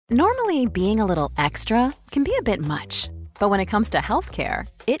Normally, being a little extra can be a bit much, but when it comes to healthcare,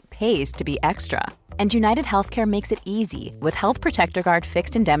 it pays to be extra. And United Healthcare makes it easy with Health Protector Guard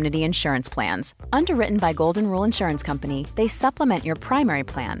fixed indemnity insurance plans. Underwritten by Golden Rule Insurance Company, they supplement your primary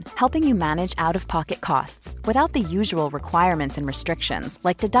plan, helping you manage out-of-pocket costs without the usual requirements and restrictions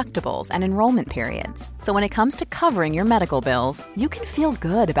like deductibles and enrollment periods. So when it comes to covering your medical bills, you can feel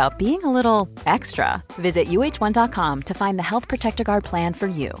good about being a little extra. Visit uh1.com to find the Health Protector Guard plan for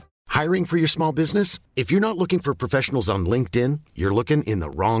you. Hiring for your small business? If you're not looking for professionals on LinkedIn, you're looking in the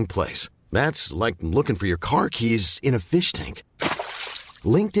wrong place. That's like looking for your car keys in a fish tank.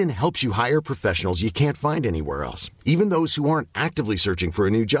 LinkedIn helps you hire professionals you can't find anywhere else, even those who aren't actively searching for a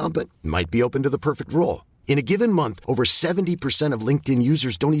new job but might be open to the perfect role. In a given month, over 70% of LinkedIn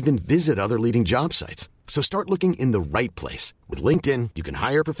users don't even visit other leading job sites. So start looking in the right place. With LinkedIn, you can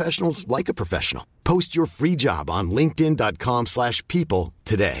hire professionals like a professional. Post your free job on linkedin.com/people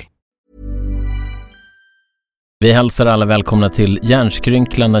today. Vi hälsar alla välkomna till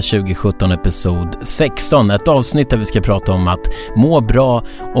Hjärnskrynklarna 2017 episod 16. Ett avsnitt där vi ska prata om att må bra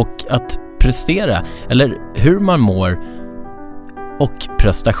och att prestera. Eller hur man mår och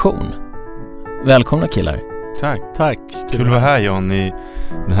prestation. Välkomna killar. Tack. Kul att vara här John i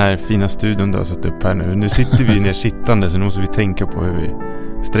den här fina studion du har satt upp här nu. Nu sitter vi ner sittande så nu måste vi tänka på hur vi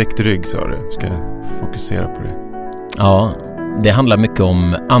sträckt rygg sa du. Ska fokusera på det. Ja, det handlar mycket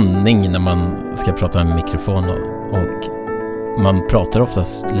om andning när man ska prata med mikrofon och man pratar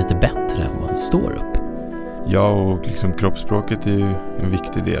oftast lite bättre än man står upp. Ja, och liksom kroppsspråket är ju en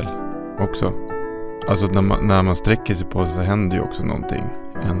viktig del också. Alltså när man sträcker sig på sig så händer ju också någonting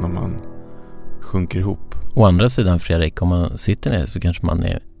än om man sjunker ihop. Å andra sidan Fredrik, om man sitter ner så kanske man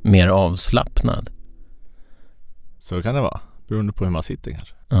är mer avslappnad. Så kan det vara, beroende på hur man sitter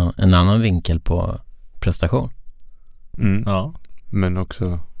kanske. Ja, en annan vinkel på prestation. Ja, men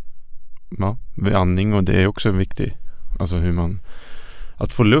också andning och det är också viktigt. Alltså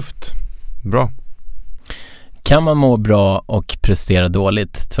att få luft. Bra. Kan man må bra och prestera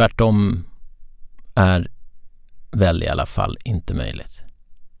dåligt? Tvärtom är väl i alla fall inte möjligt.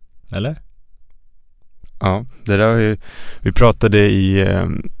 Eller? Ja, det där vi pratade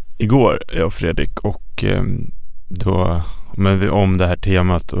igår, jag och Fredrik, och om det här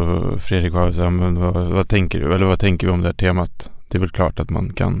temat och Fredrik var så här, men vad tänker du? Eller vad tänker vi om det här temat? Det är väl klart att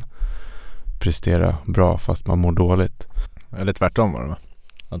man kan prestera bra fast man mår dåligt. Eller tvärtom var det va?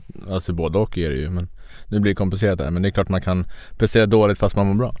 Alltså både och är det ju, men nu blir det komplicerat här. Men det är klart man kan prestera dåligt fast man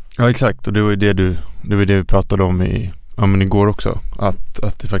mår bra. Ja exakt, och det var ju det vi pratade om igår också.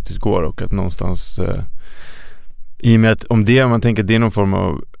 Att det faktiskt går och att någonstans i och med att om man tänker att det är någon form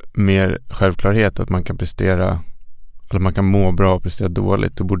av mer självklarhet att man kan prestera eller man kan må bra och prestera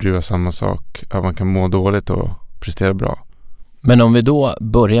dåligt, då borde det vara samma sak att man kan må dåligt och prestera bra. Men om vi då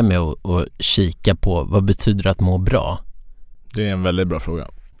börjar med att kika på vad betyder att må bra? Det är en väldigt bra fråga.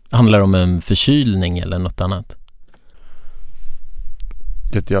 Handlar det om en förkylning eller något annat?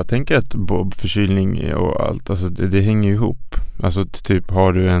 Jag tänker att förkylning och allt, alltså det hänger ju ihop. Alltså typ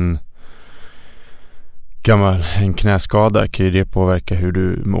har du en knäskada kan ju det påverka hur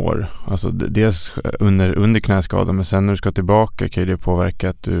du mår. Alltså dels under knäskadan, men sen när du ska tillbaka kan ju det påverka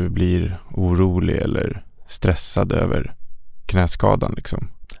att du blir orolig eller stressad över knäskadan liksom.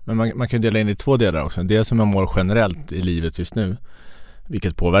 Men man kan ju dela in i två delar också. Dels som man mår generellt i livet just nu,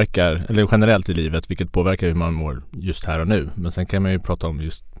 vilket påverkar hur man mår just här och nu. Men sen kan man ju prata om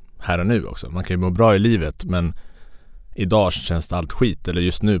just här och nu också. Man kan ju må bra i livet, men idag känns det allt skit. Eller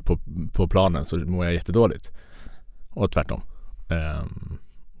just nu på planen så mår jag jättedåligt. Och tvärtom.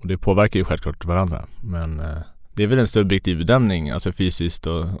 Och det påverkar ju självklart varandra. Men det är väl en subjektiv bedömning, alltså fysiskt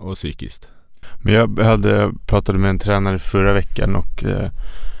och psykiskt. Men jag pratade med en tränare förra veckan och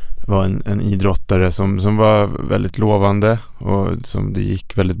var en idrottare som var väldigt lovande och som det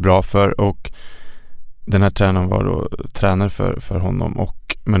gick väldigt bra för, och den här tränaren var då tränare för honom,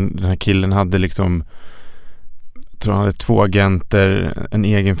 men den här killen hade liksom, jag tror han hade 2 agenter, en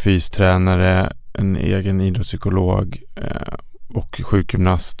egen fystränare, en egen idrottspsykolog och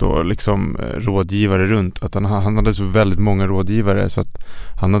sjukgymnast och liksom rådgivare runt. Att han hade så väldigt många rådgivare så att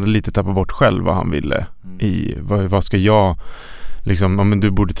han hade lite tappat bort själv vad han ville i vad ska jag liksom, men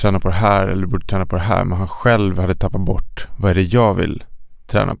du borde träna på det här eller du borde träna på det här, men han själv hade tappat bort vad är det jag vill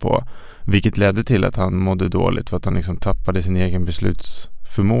träna på, vilket ledde till att han mådde dåligt för att han liksom tappade sin egen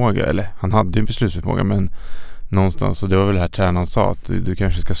beslutsförmåga. Eller han hade ju en beslutsförmåga, men någonstans, och det var väl det här tränaren sa, att du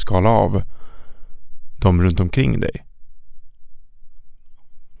kanske ska skala av dem runt omkring dig.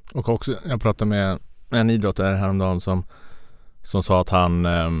 Och också, jag pratade med en idrottare häromdagen som sa att han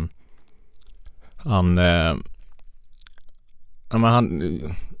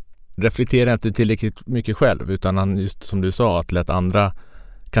reflekterar inte tillräckligt mycket själv, utan han, just som du sa, att lät andra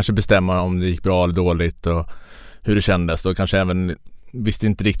kanske bestämma om det gick bra eller dåligt och hur det kändes, och kanske även visste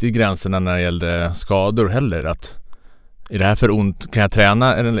inte riktigt gränserna när det gällde skador heller, att är det här för ont, kan jag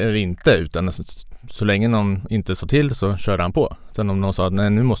träna eller inte, utan så länge någon inte sa till så körde han på. Sen om någon sa att nej,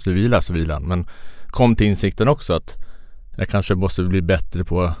 nu måste du vila, så vila han. Men kom till insikten också att jag kanske måste bli bättre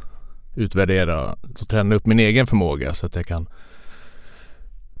på att utvärdera och träna upp min egen förmåga så att jag kan.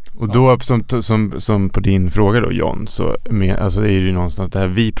 Och då som på din fråga då, John, så alltså är det ju någonstans det här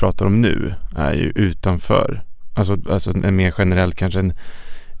vi pratar om nu är ju utanför. Alltså en mer generellt kanske en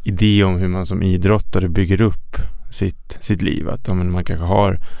idé om hur man som idrottare bygger upp sitt liv. Att man kanske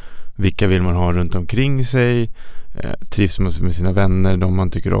har, vilka vill man ha runt omkring sig, trivs man med sina vänner, de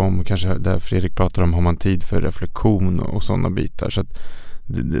man tycker om, kanske där Fredrik pratar om, har man tid för reflektion och sådana bitar. Så att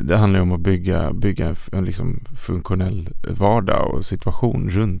det handlar ju om att bygga en liksom funktionell vardag och situation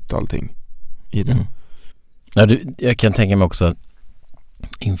runt allting i den. Ja, jag kan tänka mig också att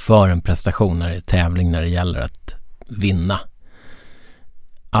inför en prestation, när det är tävling, när det gäller att vinna,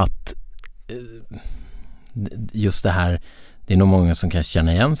 att just det här, det är nog många som kan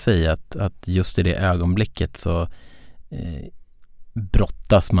känna igen sig i att just i det ögonblicket så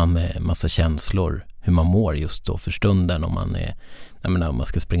brottas man med massa känslor, hur man mår just då för stunden, om man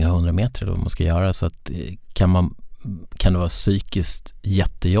ska springa 100 meter eller vad man ska göra, så att kan det vara psykiskt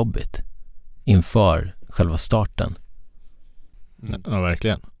jättejobbigt inför själva starten. Ja,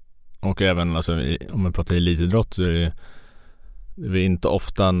 verkligen. Och även om man pratar elitidrott, så är det inte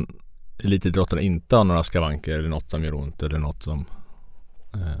ofta elitidrottarna inte har några skavanker eller något som gör ont eller något som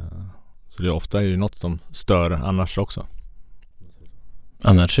så det är ofta ju något som stör annars också.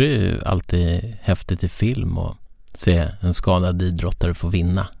 Annars är det ju alltid häftigt i film och se en skadad idrottare få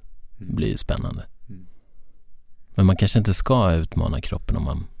vinna. Det blir ju spännande. Men man kanske inte ska utmana kroppen om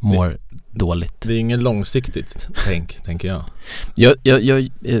man mår dåligt. Det är inget långsiktigt tänker jag. Jag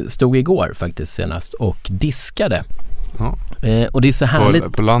stod igår faktiskt senast och diskade. Ja. Och det är så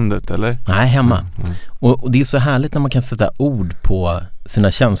härligt. På landet eller? Nej, hemma. Och det är så härligt när man kan sätta ord på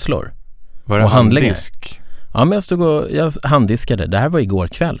sina känslor. Var det handdisk? Ja, men jag handdiskade. Det här var igår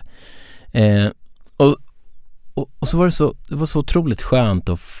kväll. Och så var det var så otroligt skönt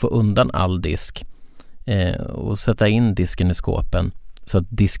att få undan all disk och sätta in disken i skåpen så att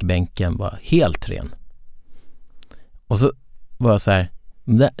diskbänken var helt ren. Och så var jag så här,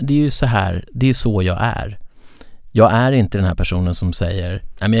 det är ju så här, det är så jag är. Jag är inte den här personen som säger,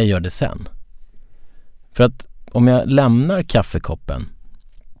 nej men jag gör det sen. För att om jag lämnar kaffekoppen,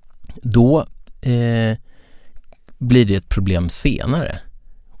 då blir det ett problem senare.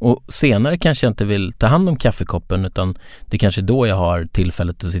 Och senare kanske jag inte vill ta hand om kaffekoppen, utan det är kanske då jag har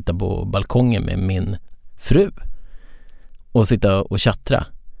tillfället att sitta på balkongen med min fru och sitta och chattra.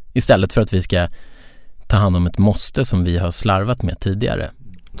 Istället för att vi ska ta hand om ett måste som vi har slarvat med tidigare.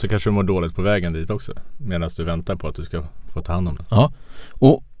 Så kanske du mår dåligt på vägen dit också, medan du väntar på att du ska få ta hand om det. Ja,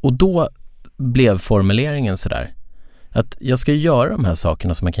 och då blev formuleringen sådär, att jag ska göra de här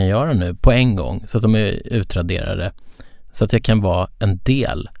sakerna som jag kan göra nu på en gång, så att de är utraderade, så att jag kan vara en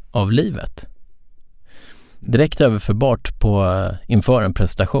del av livet. Direkt överförbart på inför en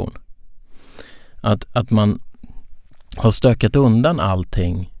prestation. Att man har stökat undan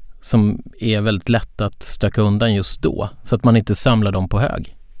allting som är väldigt lätt att stöka undan just då, så att man inte samlar dem på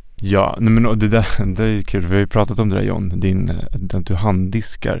hög. Ja, men det där är kul. Vi har ju pratat om det där, John, att du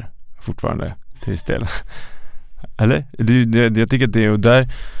handdiskar fortfarande till viss del. Eller? Jag tycker att det är, och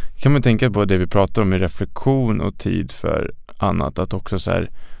där kan man tänka på det vi pratar om med reflektion och tid för annat, att också så här,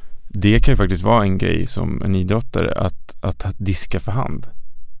 det kan ju faktiskt vara en grej som en idrottare att diska för hand.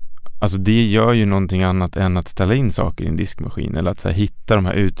 Alltså det gör ju någonting annat än att ställa in saker i en diskmaskin, eller att så här, hitta de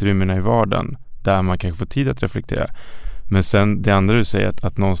här utrymmena i vardagen där man kan få tid att reflektera. Men sen det andra du säger,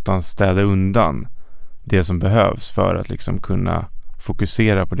 att någonstans städa undan det som behövs för att liksom kunna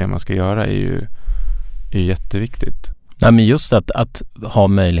fokusera på det man ska göra är ju jätteviktigt. Nej, men just att ha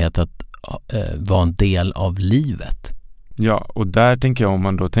möjlighet att vara en del av livet. Ja, och där tänker jag, om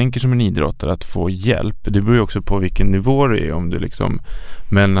man då tänker som en idrottare, att få hjälp. Det beror ju också på vilken nivå du är, om du liksom,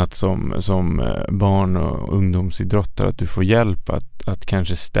 men att som barn- och ungdomsidrottare, att du får hjälp att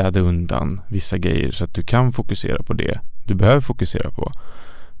kanske städa undan vissa grejer så att du kan fokusera på det du behöver fokusera på.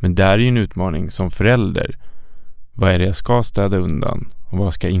 Men där är ju en utmaning som förälder. Vad är det jag ska städa undan och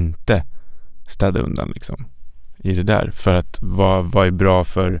vad ska jag inte städa undan liksom i det där, för att vad är bra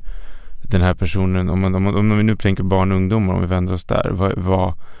för den här personen, om vi nu tänker barn och ungdomar, om vi vänder oss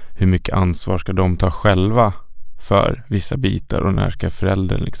där, hur mycket ansvar ska de ta själva för vissa bitar, och när ska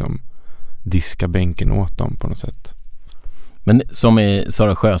föräldern liksom diska bänken åt dem på något sätt? Men som i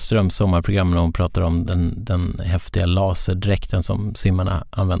Sara Sjöströms sommarprogram när hon pratar om den häftiga laserdräkten som simmarna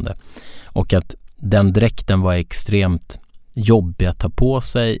använde. Och att den dräkten var extremt jobbig att ta på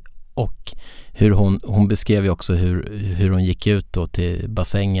sig, och hur hon beskrev ju också hur hon gick ut då till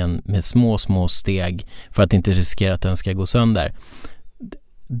bassängen med små steg för att inte riskera att den ska gå sönder.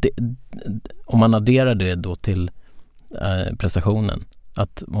 Om man adderar det då till prestationen,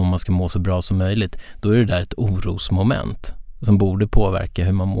 att om man ska må så bra som möjligt, då är det där ett orosmoment som borde påverka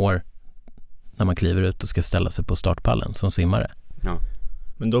hur man mår när man kliver ut och ska ställa sig på startpallen som simmare. Ja.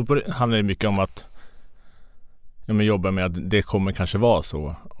 Men då handlar det mycket om att jobba med att det kommer kanske vara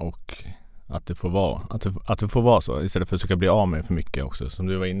så, och att det får vara att det får vara så, istället för att försöka bli av med för mycket också, som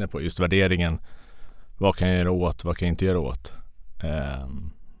du var inne på, just värderingen, vad kan jag göra åt, vad kan jag inte göra åt,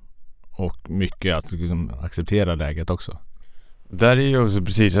 och mycket att liksom acceptera läget också. Där är ju också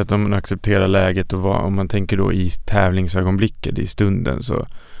precis att om man accepterar läget, och om man tänker då i tävlingsögonblicket, i stunden, så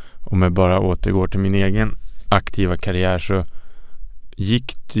om jag bara återgår till min egen aktiva karriär, så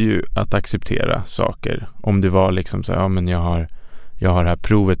gick det ju att acceptera saker. Om det var liksom så här, ja men jag har det här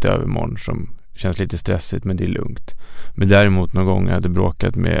provet i övermorgon som känns lite stressigt, men det är lugnt. Men däremot någon gång jag hade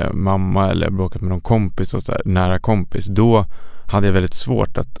bråkat med mamma eller bråkat med någon kompis, och så här, nära kompis, då hade jag väldigt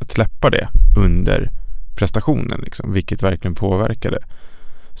svårt att släppa det under prestationen liksom, vilket verkligen påverkade.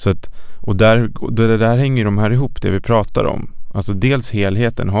 Så att, och det där hänger de här ihop, det vi pratar om. Alltså dels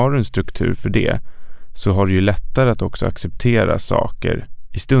helheten, har du en struktur för det, så har du ju lättare att också acceptera saker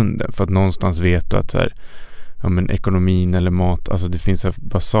i stunden, för att någonstans vet du att så här, ja men ekonomin eller mat, alltså det finns så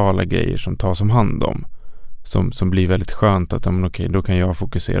basala grejer som tas om hand om, som blir väldigt skönt att okej, då kan jag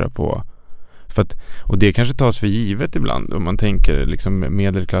fokusera på, för att, och det kanske tas för givet ibland om man tänker liksom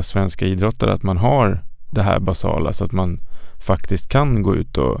medelklass svenska idrottare, att man har det här basala, så att man faktiskt kan gå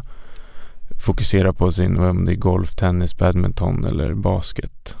ut och fokusera på sin, om det är golf, tennis, badminton eller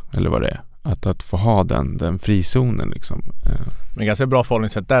basket eller vad det är, att få ha den frizonen liksom. Men ganska bra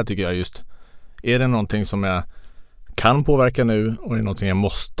förhållningssätt där tycker jag, just är det någonting som jag kan påverka nu, och är det någonting jag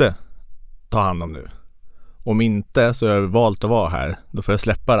måste ta hand om nu? Om inte, så har jag valt att vara här, då får jag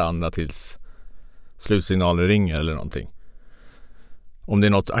släppa det andra tills slutsignaler ringer eller någonting. Om det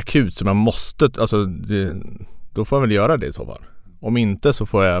är något akut som jag måste, alltså då får jag väl göra det i så fall. Om inte, så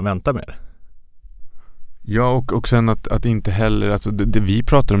får jag vänta med det. Ja, och sen att inte heller, alltså det vi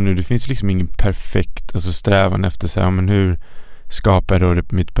pratar om nu, det finns liksom ingen perfekt, alltså strävan efter så här, men hur skapar jag då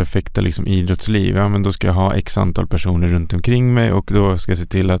mitt perfekta liksom idrottsliv? Ja, men då ska jag ha x antal personer runt omkring mig, och då ska jag se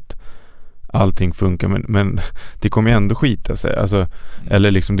till att allting funkar, men det kommer ändå skita sig, alltså,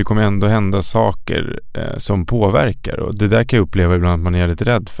 eller liksom det kommer ändå hända saker som påverkar, och det där kan jag uppleva ibland att man är lite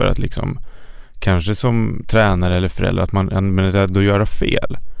rädd för, att liksom kanske som tränare eller förälder, att man är rädd att göra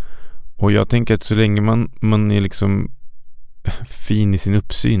fel. Och jag tänker att så länge man är liksom fin i sin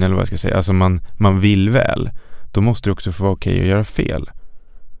uppsyn, eller vad jag ska säga, alltså man vill väl, då måste det också få vara okej att göra fel.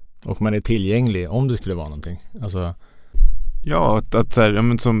 Och man är tillgänglig om det skulle vara någonting. Alltså... Ja, att så här, ja,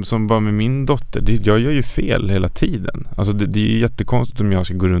 men som bara med min dotter, jag gör ju fel hela tiden. Alltså det är ju jättekonstigt om jag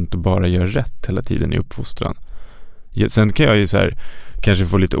ska gå runt och bara göra rätt hela tiden i uppfostran. Sen kan jag ju så här, kanske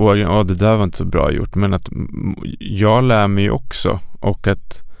få lite det där var inte så bra gjort, men att jag lär mig ju också, och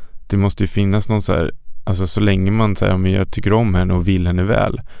att det måste ju finnas någon så här, alltså så länge man säger, men jag tycker om henne och vill henne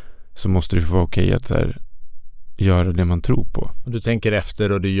väl, så måste det få vara okej att så här, göra det man tror på. Och du tänker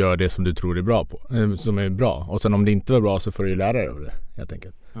efter, och du gör det som du tror är bra på, som är bra. Och sen om det inte var bra, så får du ju lära dig av det, helt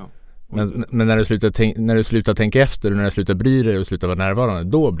enkelt. Ja. Men när du slutar tänka efter, och när du slutar bry dig och slutar vara närvarande,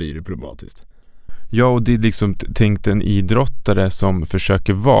 då blir det problematiskt. Ja, och det är liksom tänkt en idrottare som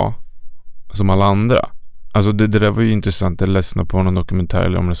försöker vara som alla andra. Alltså det där var ju intressant. Jag lyssnade på någon dokumentär,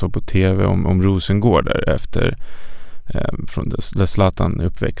 eller om jag såg på tv, om Rosengård där efter från där Zlatan är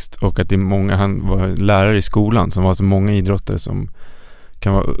uppväxt, och att det är många, han var lärare i skolan, som var så många idrottare som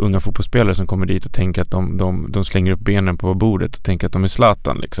kan vara unga fotbollsspelare som kommer dit och tänker att de slänger upp benen på bordet och tänker att de är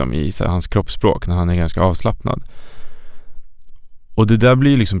Zlatan liksom, i så här, hans kroppsspråk när han är ganska avslappnad. Och det där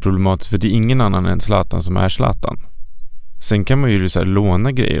blir liksom problematiskt, för det är ingen annan än Zlatan som är Zlatan. Sen kan man ju så här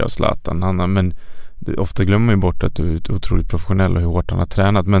låna grejer av Zlatan, men ofta glömmer man ju bort att du är otroligt professionell och hur hårt han har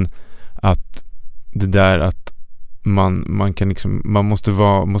tränat. Men att det där att man kan liksom, man måste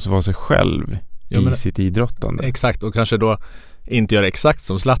vara sig själv i sitt idrottande. Exakt, och kanske då inte göra exakt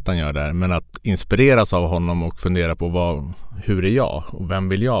som Zlatan gör där, men att inspireras av honom och fundera på hur är jag och vem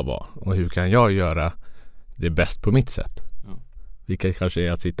vill jag vara och hur kan jag göra det bäst på mitt sätt. Vilket kanske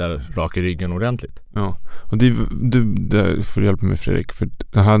är att sitta rak i ryggen ordentligt. Ja, och det får hjälpa mig, Fredrik, för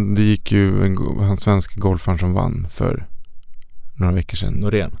det gick ju han svenska golfaren som vann för några veckor sedan.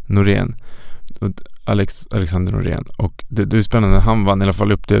 Norén. Och Alexander Norén, och det är spännande, han vann, i alla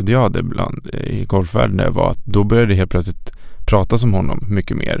fall upplevde jag det ibland i golfvärlden, det var att då började det helt plötsligt pratas om honom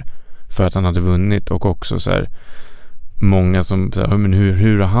mycket mer för att han hade vunnit, och också så här, många som så här, men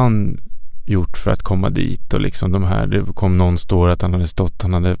hur har han gjort för att komma dit, och liksom det kom någon story att han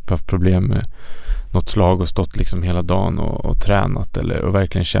hade haft problem med något slag och stått liksom hela dagen och tränat och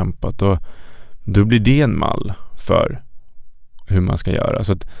verkligen kämpat, och då blir det en mall för hur man ska göra.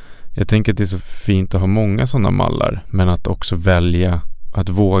 Så att jag tänker att det är så fint att ha många sådana mallar, men att också välja att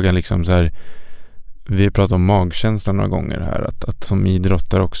våga liksom så här, vi har pratat om magkänslan några gånger här, att som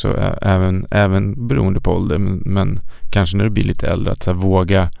idrottare också, även beroende på ålder, men kanske när du blir lite äldre, att så här,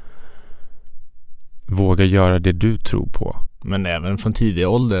 våga göra det du tror på. Men även från tidig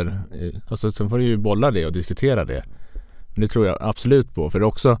ålder, alltså, sen får du ju bolla det och diskutera det. Men det tror jag absolut på, för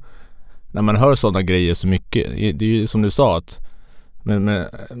också när man hör sådana grejer så mycket, det är ju som du sa, att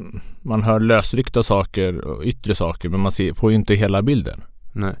man hör lösryckta saker och yttre saker, men man får ju inte hela bilden.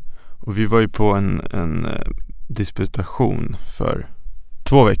 Nej. Och vi var ju på en disputation för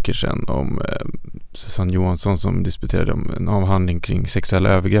 2 veckor sedan om Susanne Johansson, som disputerade om en avhandling kring sexuella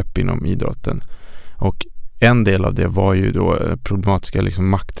övergrepp inom idrotten. Och en del av det var ju då problematiska liksom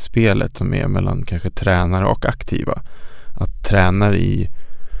maktspelet som är mellan kanske tränare och aktiva. Att tränare i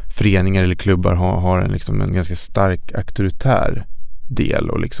föreningar eller klubbar har en ganska stark auktoritär del,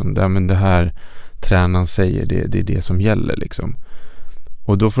 och liksom det här tränaren säger, det är det som gäller liksom.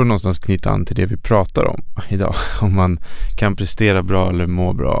 Och då får du någonstans knyta an till det vi pratar om idag. Om man kan prestera bra eller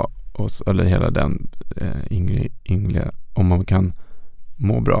må bra, eller hela den om man kan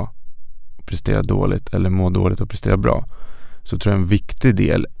må bra och prestera dåligt, eller må dåligt och prestera bra, så tror jag en viktig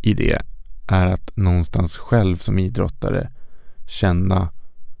del i det är att någonstans själv som idrottare känna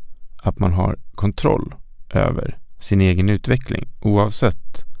att man har kontroll över sin egen utveckling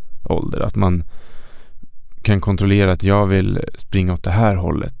oavsett ålder. Att man kan kontrollera att jag vill springa åt det här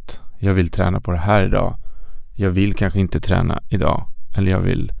hållet, jag vill träna på det här idag, jag vill kanske inte träna idag, eller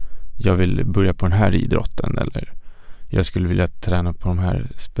jag vill börja på den här idrotten, eller jag skulle vilja träna på de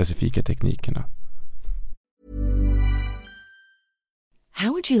här specifika teknikerna.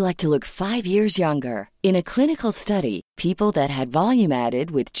 How would you like to look 5 years younger? In a clinical study, people that had volume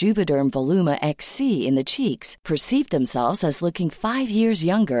added with Juvederm Voluma XC in the cheeks perceived themselves as looking 5 years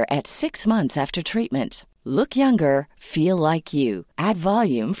younger at 6 months after treatment. Look younger, feel like you. Add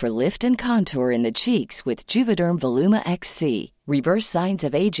volume for lift and contour in the cheeks with Juvederm Voluma XC. Reverse signs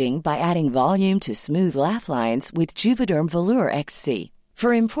of aging by adding volume to smooth laugh lines with Juvederm Volure XC.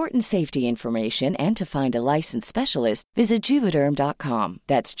 For important safety information and to find a licensed specialist, visit Juvederm.com.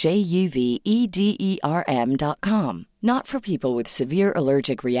 That's JUVEDERM.com. Not for people with severe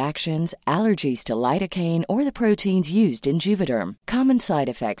allergic reactions, allergies to lidocaine, or the proteins used in Juvederm. Common side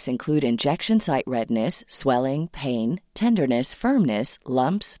effects include injection site redness, swelling, pain, tenderness, firmness,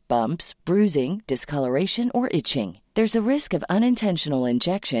 lumps, bumps, bruising, discoloration, or itching. There's a risk of unintentional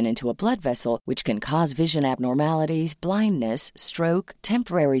injection into a blood vessel, which can cause vision abnormalities, blindness, stroke,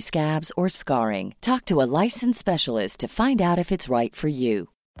 temporary scabs, or scarring. Talk to a licensed specialist to find out if it's right for you.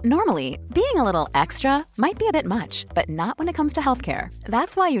 Normally, being a little extra might be a bit much, but not when it comes to healthcare.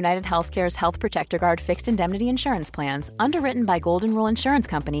 That's why United Healthcare's Health Protector Guard fixed indemnity insurance plans, underwritten by Golden Rule Insurance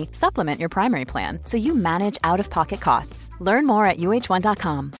Company, supplement your primary plan so you manage out-of-pocket costs. Learn more at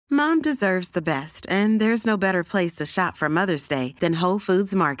UH1.com. Mom deserves the best, and there's no better place to shop for Mother's Day than Whole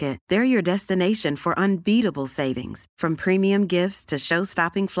Foods Market. They're your destination for unbeatable savings, from premium gifts to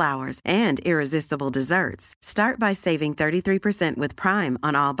show-stopping flowers and irresistible desserts. Start by saving 33% with Prime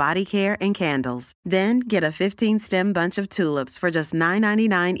on all body care and candles. Then get a 15-stem bunch of tulips for just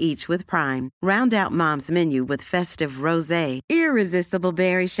 $9.99 each with Prime. Round out Mom's menu with festive rosé, irresistible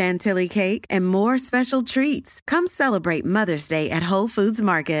berry chantilly cake, and more special treats. Come celebrate Mother's Day at Whole Foods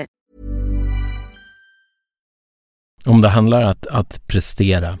Market. Om det handlar att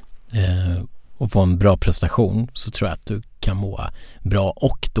prestera och få en bra prestation, så tror jag att du kan må bra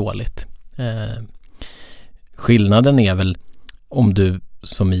och dåligt. Skillnaden är väl om du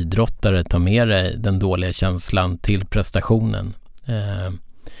som idrottare tar med dig den dåliga känslan till prestationen.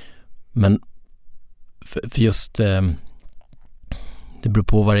 Men för just det beror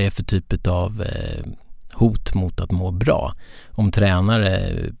på vad det är för typ av hot mot att må bra. Om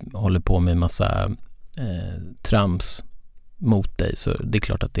tränare håller på med massa trams mot dig, så det är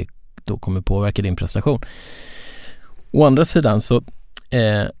klart att det då kommer påverka din prestation. Å andra sidan så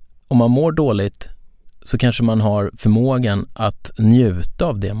om man mår dåligt, så kanske man har förmågan att njuta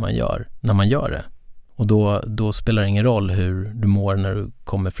av det man gör när man gör det. Och då spelar det ingen roll hur du mår när du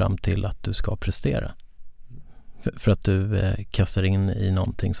kommer fram till att du ska prestera. För att du kastar in i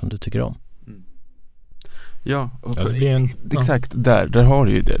någonting som du tycker om. Ja, exakt. Där har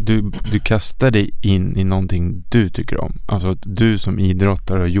du ju det. Du kastar dig in i någonting du tycker om. Alltså att du som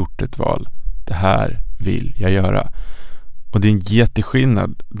idrottare har gjort ett val. Det här vill jag göra. Och det är en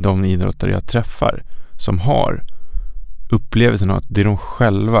jätteskillnad de idrottare jag träffar som har upplevelsen av att det är de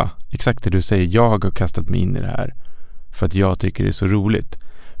själva, exakt det du säger, jag har kastat mig in i det här för att jag tycker det är så roligt.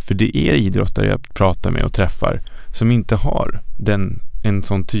 För det är idrottare jag pratar med och träffar som inte har en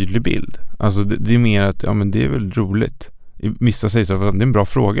sån tydlig bild. Alltså det är mer att ja, men det är väl roligt. Vissa säger så att det är en bra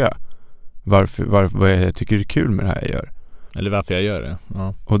fråga. Varför vad jag tycker det är kul med det här jag gör. Eller varför jag gör det.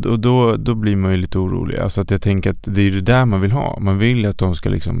 Ja. Och då blir man ju lite orolig. Alltså att jag tänker att det är det där man vill ha. Man vill att de ska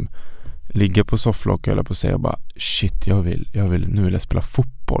liksom ligga på sofflock eller på sig och bara shit, nu vill jag spela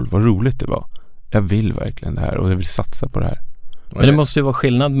fotboll. Vad roligt det var. Jag vill verkligen det här och jag vill satsa på det här. Men det måste ju vara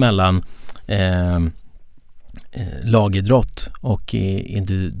skillnad mellan lagidrott och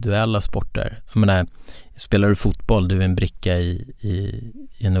individuella sporter. Jag menar, spelar du fotboll, du är en bricka i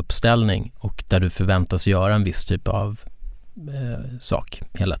en uppställning och där du förväntas göra en viss typ av sak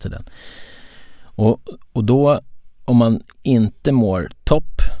hela tiden. Och då, om man inte mår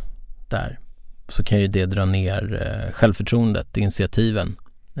topp där, så kan ju det dra ner självförtroendet, initiativen.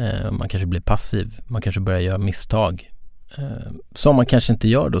 Man kanske blir passiv, man kanske börjar göra misstag som man kanske inte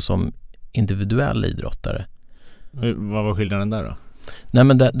gör då som individuell idrottare. Vad var skillnaden där då? Nej,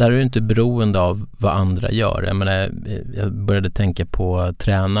 men där är du inte beroende av vad andra gör. Jag började tänka på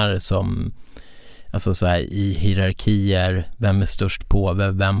tränare som alltså så här, i hierarkier, vem är störst på,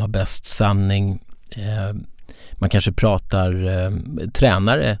 vem har bäst sanning. Man kanske pratar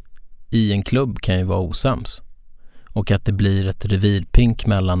tränare i en klubb kan ju vara osams. Och att det blir ett revirpink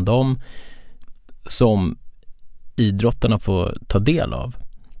mellan dem som idrottarna får ta del av.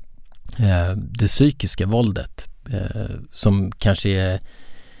 Det psykiska våldet som kanske är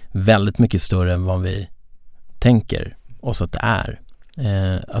väldigt mycket större än vad vi tänker oss att det är.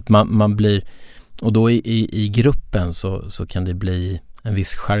 Att man blir, och då i gruppen så kan det bli en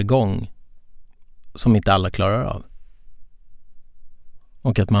viss jargong som inte alla klarar av.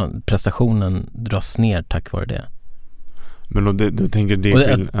 Och att prestationen dras ner tack vare det. Men då tänker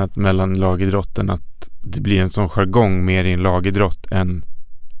det att mellan lagidrotten att det blir en sån jargong mer i en lagidrott än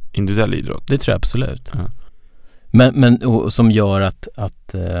individuell idrott. Det tror jag absolut. Ja. Men och som gör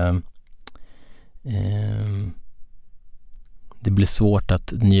att det blir svårt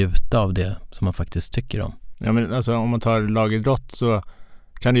att njuta av det som man faktiskt tycker om. Ja, men alltså om man tar lagidrott så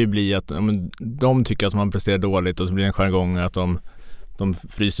kan det ju bli att de tycker att man presterar dåligt och så blir det en jargong att de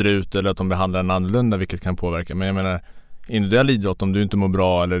fryser ut eller att de behandlar en annorlunda, vilket kan påverka. Men jag menar, individuell idrott, om du inte mår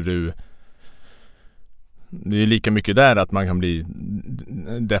bra eller det är ju lika mycket där att man kan bli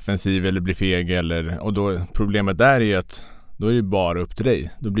defensiv eller bli feg och då problemet där är ju att då är det bara upp till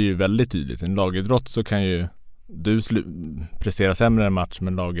dig. Då blir det ju väldigt tydligt. I en lagidrott så kan ju du prestera sämre en match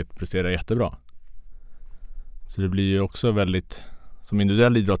men laget presterar jättebra. Så det blir ju också väldigt, som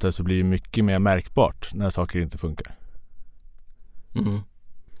individuell idrottare så blir det mycket mer märkbart när saker inte funkar. Mm.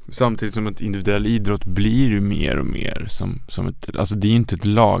 Samtidigt som att individuell idrott blir ju mer och mer som ett, alltså det är ju inte ett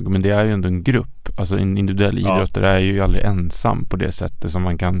lag, men det är ju ändå en grupp. Alltså en individuell idrottare är ju aldrig ensam på det sättet som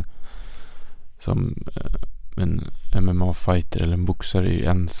man kan, som en MMA-fighter eller en boxare är ju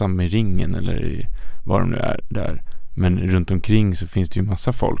ensam i ringen eller i vad de nu är där. Men runt omkring så finns det ju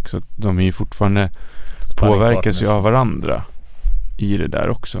massa folk, så att de är ju fortfarande påverkas ju av varandra i det där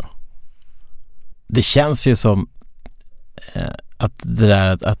också. Det känns ju som att det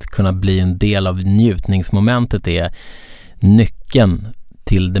där att kunna bli en del av njutningsmomentet är nyckeln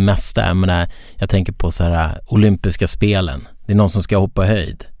till det mesta. Jag tänker på så här olympiska spelen. Det är någon som ska hoppa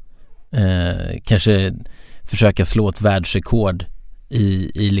höjd. Kanske försöka slå ett världsrekord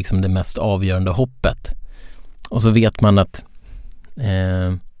i liksom det mest avgörande hoppet. Och så vet man att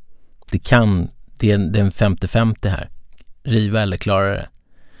det är en 50-50 här. Riva eller klara det.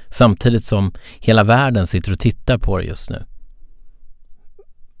 Samtidigt som hela världen sitter och tittar på det just nu.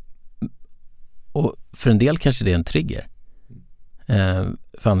 Och för en del kanske det är en trigger.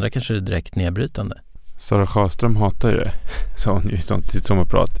 För andra kanske det är direkt nedbrytande. Sara Sjöström hatar ju det. Sa hon ju i sitt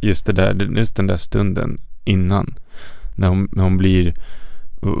sommarprat. Just den där stunden innan. När hon blir,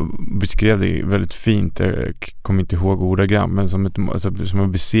 beskrev det väldigt fint. Jag kommer inte ihåg ordagrant, men som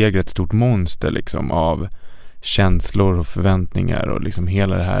att besegra ett stort monster liksom, av känslor och förväntningar och liksom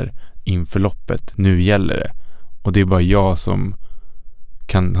hela det här införloppet. Nu gäller det. Och det är bara jag som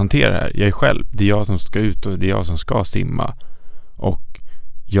kan hantera det här. Jag är själv. Det är jag som ska ut och det är jag som ska simma. Och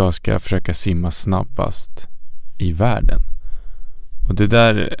jag ska försöka simma snabbast i världen. Och det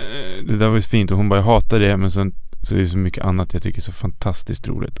där var ju fint. Och hon bara hatar det, men så är det så mycket annat jag tycker är så fantastiskt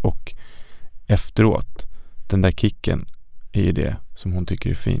roligt. Och efteråt den där kicken är ju det som hon tycker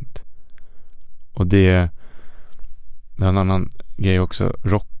är fint. Och det är en annan grej också.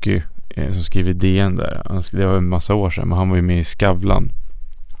 Rocky som skriver DN där, det var en massa år sedan, men han var ju med i Skavlan.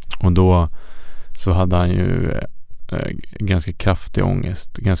 Och då så hade han ju ganska kraftig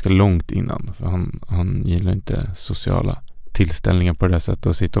ångest ganska långt innan, för han gillar inte sociala tillställningar på det sättet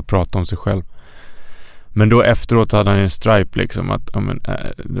och sitta och prata om sig själv. Men då efteråt hade han en stripe liksom att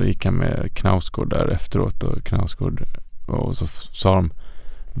då gick han med Knausgård där efteråt, och Knausgård, och så sa de,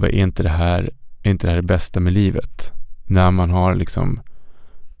 är inte det här det bästa med livet? När man har liksom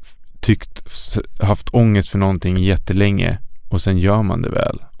haft ångest för någonting jättelänge och sen gör man det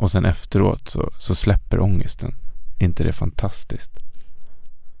väl och sen efteråt så släpper ångesten. Inte det är fantastiskt?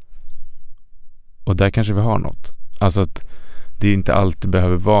 Och där kanske vi har något. Alltså att det inte alltid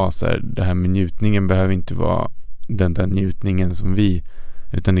behöver vara så här, det här med njutningen behöver inte vara den där njutningen som vi,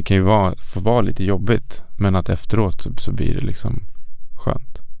 utan det kan ju få vara lite jobbigt, men att efteråt så blir det liksom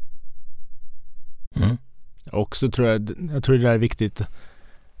skönt. Också tror jag tror det där är viktigt.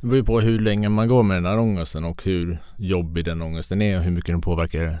 Det beror ju på hur länge man går med den här ångesten och hur jobbig den ångesten är och hur mycket den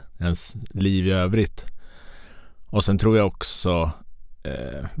påverkar ens liv i övrigt. Och sen tror jag också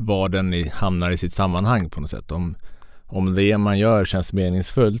var den hamnar i sitt sammanhang på något sätt. Om det man gör känns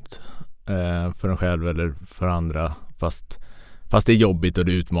meningsfullt för en själv eller för andra, fast det är jobbigt och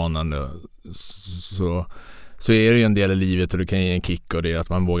det är utmanande, så är det ju en del i livet och det kan ge en kick, och det är att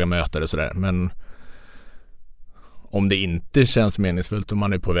man vågar möta det sådär. Men om det inte känns meningsfullt och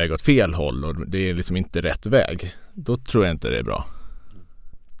man är på väg åt fel håll och det är liksom inte rätt väg, då tror jag inte det är bra.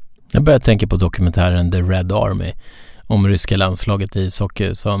 Jag börjar tänka på dokumentären The Red Army om ryska landslaget i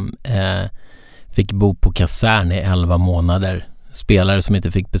ishockey som fick bo på kasern i 11 månader. Spelare som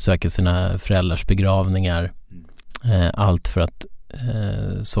inte fick besöka sina föräldrars begravningar. Allt för att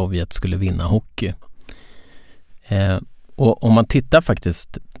Sovjet skulle vinna hockey. Och om man tittar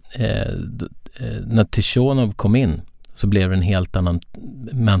faktiskt när Tichonov kom in så blev det en helt annan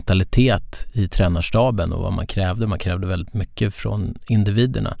mentalitet i tränarstaben och vad man krävde. Man krävde väldigt mycket från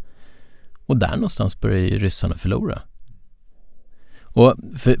individerna. Och där någonstans började ju ryssarna förlora. Och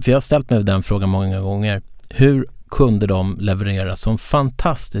för jag har ställt mig den frågan många gånger. Hur kunde de leverera som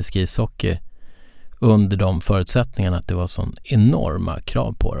fantastisk ishockey under de förutsättningarna att det var sån enorma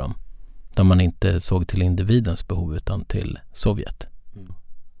krav på dem? Där man inte såg till individens behov utan till Sovjet.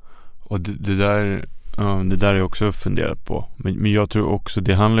 Och det där är jag också funderat på. Men jag tror också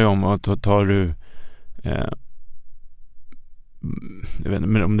det handlar ju om att tar du jag vet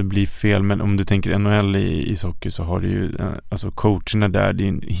inte om det blir fel, men om du tänker NHL i ishockey så har du ju alltså coacherna där, det är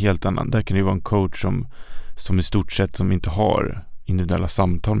en helt annan. Där kan det ju vara en coach som i stort sett som inte har individuella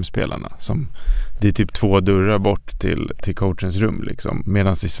samtal med spelarna. Det är typ 2 dörrar bort till coachens rum liksom.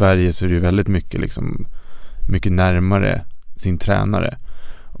 Medan i Sverige så är det ju väldigt mycket liksom, mycket närmare sin tränare.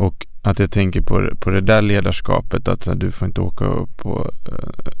 Och att jag tänker på det där ledarskapet, att så här, du får inte åka på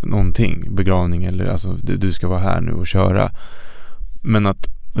någonting, begravning eller alltså du ska vara här nu och köra. Men att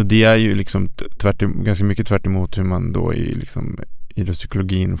det är ju liksom ganska mycket tvärt emot hur man då i liksom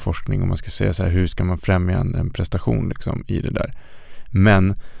idrottspsykologin och forskning, om man ska säga så här, hur ska man främja en prestation liksom i det där.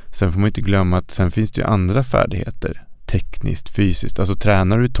 Men sen får man inte glömma att sen finns det ju andra färdigheter, tekniskt, fysiskt. Alltså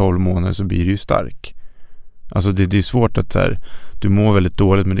tränar du i 12 månader så blir du ju stark. Alltså det är svårt att så här, du mår väldigt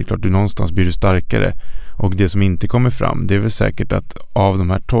dåligt, men det är klart du någonstans blir du starkare. Och det som inte kommer fram, det är väl säkert att av de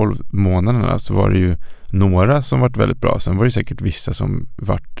här 12 månaderna så var det ju några som varit väldigt bra. Sen var det säkert vissa som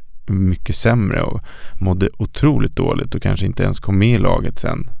varit mycket sämre och mådde otroligt dåligt och kanske inte ens kom med i laget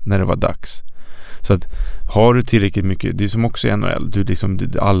sen när det var dags. Så att har du tillräckligt mycket, det är som också i NHL,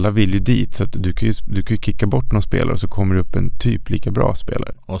 alla vill ju dit, så att du kan ju kicka bort någon spelare och så kommer det upp en typ lika bra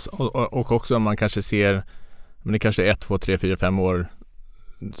spelare. Och också om man kanske ser, men det kanske är 1, 2, 3, 4, 5 år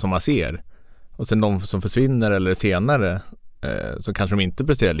som man ser, och sen de som försvinner eller senare så kanske de inte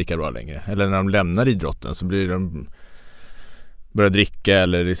presterar lika bra längre, eller när de lämnar idrotten så blir de börjar dricka,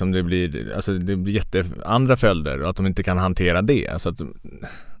 eller liksom det blir andra följder och att de inte kan hantera det. Så att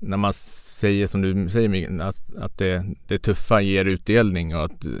när man säger, som du säger, att det tuffa ger utdelning och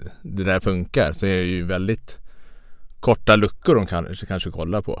att det där funkar, så är det ju väldigt korta luckor de kanske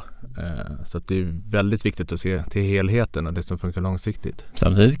kollar på. Så att det är väldigt viktigt att se till helheten och det som funkar långsiktigt.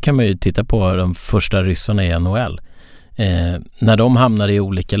 Samtidigt kan man ju titta på de första ryssarna i NHL. När de hamnade i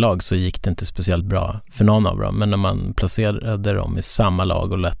olika lag så gick det inte speciellt bra för någon av dem, men när man placerade dem i samma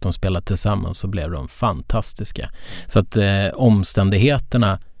lag och lät dem spela tillsammans så blev de fantastiska. Så att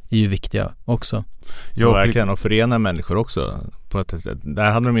omständigheterna är ju viktiga också. Ja, verkligen, och förena människor också på ett sätt.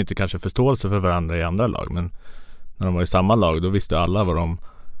 Där hade de inte kanske förståelse för varandra i andra lag, men när de var i samma lag då visste alla vad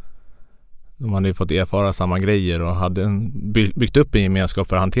De hade ju fått erfara samma grejer och hade byggt upp en gemenskap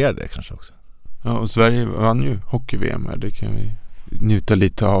för att hantera det kanske också. Ja, och Sverige vann ju hockey-VM här, det kan vi njuta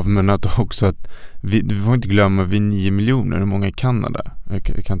lite av, men att också att vi får inte glömma, vi är 9 miljoner, hur många i Kanada?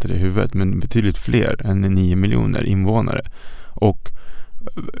 Jag kan inte det i huvudet, men betydligt fler än 9 miljoner invånare. Och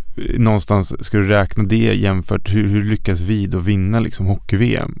någonstans ska du räkna det jämfört hur lyckas vi då vinna liksom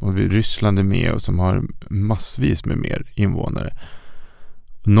hockey-VM, och Ryssland är med och som har massvis med mer invånare.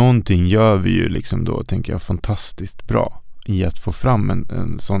 Någonting gör vi ju liksom då, tänker jag, fantastiskt bra i att få fram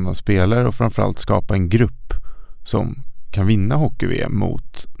en sådana spelare och framförallt skapa en grupp som kan vinna hockey-VM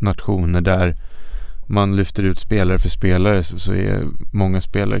mot nationer där man lyfter ut spelare för spelare, så är många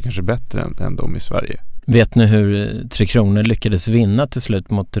spelare kanske bättre än de i Sverige. Vet ni hur Tre Kronor lyckades vinna till slut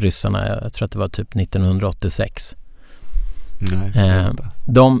mot ryssarna? Jag tror att det var typ 1986. Nej,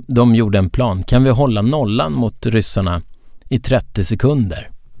 de gjorde en plan. Kan vi hålla nollan mot ryssarna i 30 sekunder?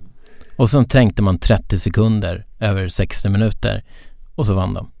 Och så tänkte man 30 sekunder över 60 minuter och så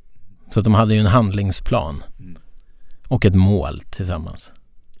vann de. Så att de hade ju en handlingsplan och ett mål tillsammans.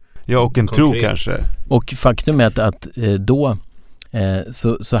 Ja, och en tro kanske. Och faktum är att då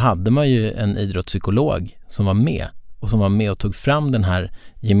så hade man ju en idrottspsykolog som var med och tog fram den här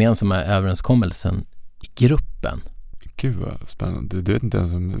gemensamma överenskommelsen i gruppen. Gud vad spännande. Du vet inte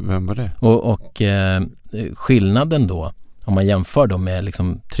ens vem var det? Och skillnaden då, om man jämför då med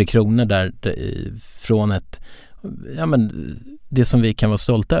liksom Tre Kronor där från det som vi kan vara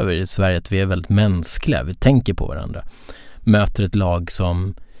stolta över i Sverige, att vi är väldigt mänskliga, vi tänker på varandra, möter ett lag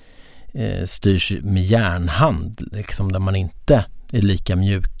som styrs med järnhand liksom, där man inte är lika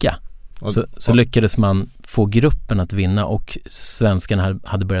mjuka. Så lyckades man få gruppen att vinna, och svenskarna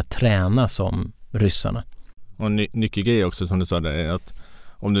hade börjat träna som ryssarna. Och en nyckelgrej också som du sa där är att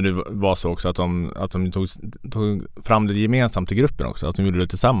om det nu var så också att de tog fram det gemensamt i gruppen också, att de gjorde det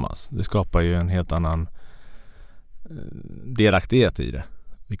tillsammans. Det skapar ju en helt annan delaktighet i det,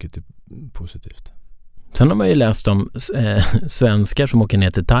 vilket är positivt. Sen har man ju läst om svenskar som åker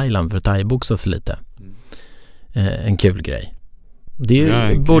ner till Thailand för att thaiboxas lite. En kul grej.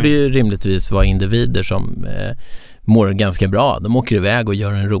 Det borde ju rimligtvis vara individer som mår ganska bra. De åker iväg och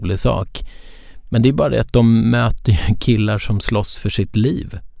gör en rolig sak. Men det är bara det att de möter killar som slåss för sitt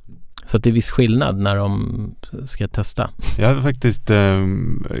liv. Så att det är viss skillnad när de ska testa. Jag hade faktiskt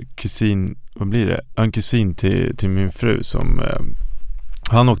kusin, vad blir det? En kusin till min fru som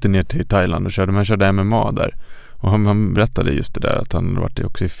han åkte ner till Thailand och körde MMA där. Och han berättade just det där att han hade varit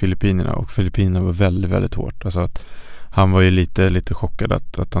också i Filippinerna, och Filippinerna var väldigt, väldigt hårt. Alltså att han var ju lite chockad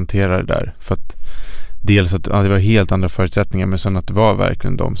att hantera det där, för att dels att det var helt andra förutsättningar, men sen att det var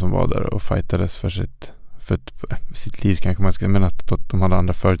verkligen de som var där och fightades för sitt liv kanske man ska, men att de hade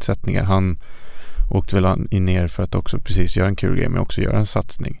andra förutsättningar. Han åkte väl ner för att också precis göra en kul grej, men också göra en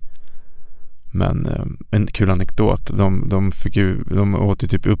satsning. Men en kul anekdot, de åt ju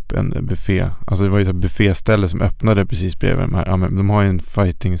typ upp en buffé, alltså det var ju ett bufféställe som öppnade precis bredvid de här. De har ju en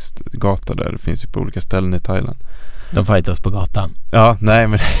fightingsgata där, det finns ju på olika ställen i Thailand. De fightas på gatan. Ja, nej,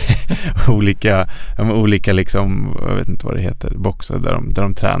 men olika liksom, jag vet inte vad det heter, boxar där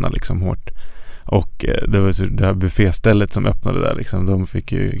de tränar liksom hårt. Och det var så det här bufféstället som öppnade där liksom, de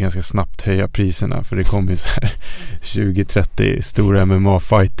fick ju ganska snabbt höja priserna, för det kom ju så här 20-30 stora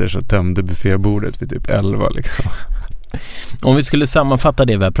MMA-fighters och tömde buffébordet vid typ 11 liksom. Om vi skulle sammanfatta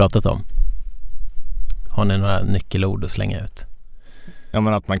det vi har pratat om, har ni några nyckelord att slänga ut? Ja,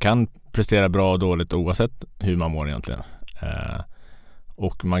 men att man kan prestera bra och dåligt oavsett hur man mår egentligen.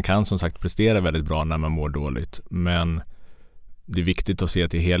 Och man kan som sagt prestera väldigt bra när man mår dåligt, men det är viktigt att se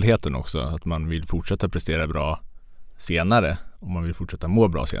till helheten också, att man vill fortsätta prestera bra senare och man vill fortsätta må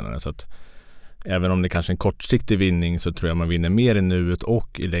bra senare. Så att även om det kanske är en kortsiktig vinning, så tror jag man vinner mer i nuet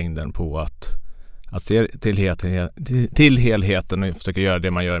och i längden på att se till helheten och försöka göra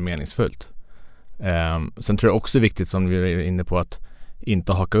det man gör meningsfullt. Sen tror jag också det är viktigt, som vi är inne på, att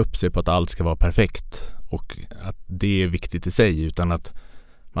inte haka upp sig på att allt ska vara perfekt och att det är viktigt i sig, utan att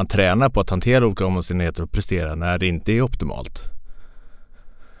man tränar på att hantera olika omständigheter och prestera när det inte är optimalt.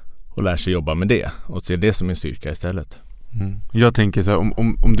 Och lär sig jobba med det och se det som en styrka istället. Mm. Jag tänker så här,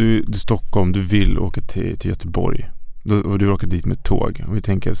 om du Stockholm, du vill åka till Göteborg och du åker dit med tåg, och vi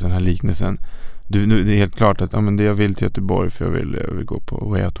tänker så den här liknelsen. Det är helt klart att det jag vill till Göteborg, för jag vill gå på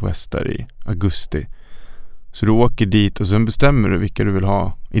Way Out West där i augusti. Så du åker dit och sen bestämmer du vilka du vill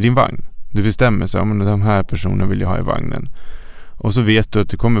ha i din vagn. Du bestämmer så här, de här personerna vill jag ha i vagnen. Och så vet du att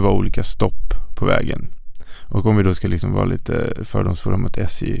det kommer vara olika stopp på vägen. Och om vi då ska liksom vara lite fördomsfulla mot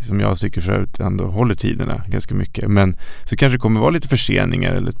SJ, som jag tycker förut ändå håller tiderna ganska mycket, men så kanske det kommer vara lite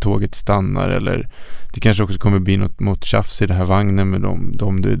förseningar eller tåget stannar, eller det kanske också kommer bli något mot tjafs i den här vagnen med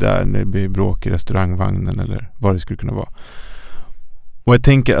de du är där, när det blir bråk i restaurangvagnen eller vad det skulle kunna vara. Och jag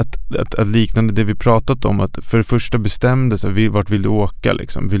tänker att liknande det vi pratat om, att för det första bestämde sig, vart vill du åka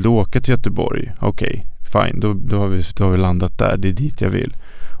liksom? Vill du åka till Göteborg? Okej, fine, då har vi landat där, det är dit jag vill.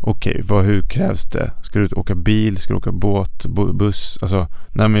 Okej, hur krävs det? Ska du åka bil? Ska du åka båt? Buss? Alltså,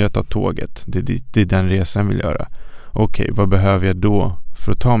 nej men jag tar tåget. Det är den resan jag vill göra. Okej, vad behöver jag då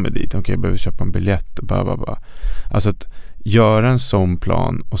för att ta mig dit? Okej, jag behöver köpa en biljett. Alltså att göra en sån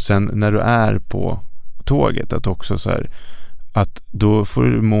plan, och sen när du är på tåget att också så här, att då får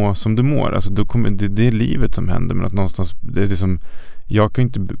du må som du mår. Alltså då kommer det är livet som händer, men att någonstans det är liksom, jag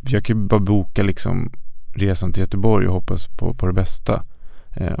kan bara boka liksom resan till Göteborg och hoppas på det bästa.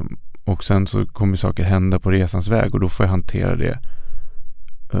 Och sen så kommer saker hända på resans väg, och då får jag hantera det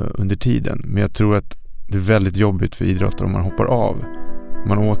under tiden. Men jag tror att det är väldigt jobbigt för idrottare om man hoppar av.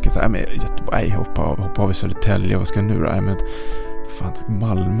 Man åker så här, men Göteborg, hoppa av i Södertälje, vad ska jag nu då? Men fan,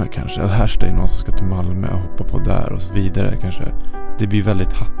 Malmö kanske. Här står det någon som ska till Malmö och hoppa på där och så vidare kanske. Det blir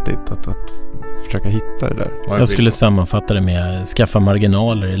väldigt hattigt att försöka hitta det där. Jag skulle sammanfatta det med skaffa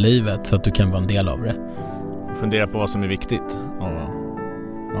marginaler i livet så att du kan vara en del av det. Fundera på vad som är viktigt.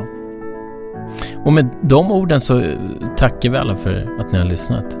 Och med de orden så tackar vi alla för att ni har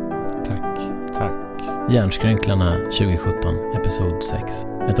lyssnat. Tack. Hjärnskrynklarna 2017, episod 6.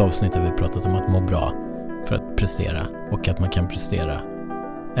 Ett avsnitt där vi pratat om att må bra för att prestera, och att man kan prestera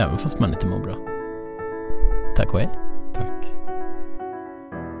även fast man inte mår bra. Tack och hej. Tack.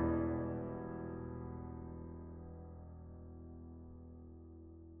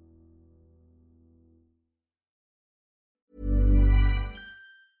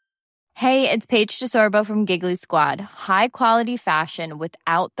 Hey, it's Paige DeSorbo from Giggly Squad. High quality fashion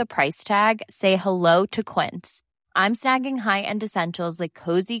without the price tag. Say hello to Quince. I'm snagging high-end essentials like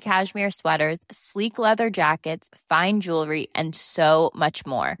cozy cashmere sweaters, sleek leather jackets, fine jewelry, and so much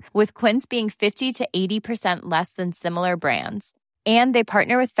more. With Quince being 50 to 80% less than similar brands. And they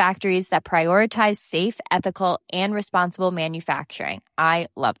partner with factories that prioritize safe, ethical, and responsible manufacturing. I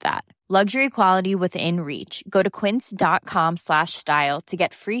love that. Luxury quality within reach. Go to quince.com/style to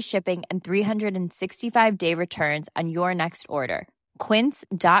get free shipping and 365-day returns on your next order.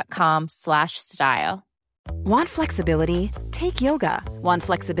 Quince.com/style. Want flexibility? Take yoga. Want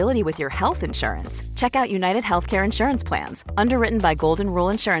flexibility with your health insurance? Check out United Healthcare Insurance Plans. Underwritten by Golden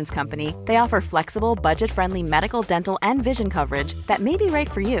Rule Insurance Company, they offer flexible, budget-friendly medical, dental, and vision coverage that may be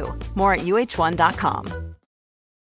right for you. More at uh1.com.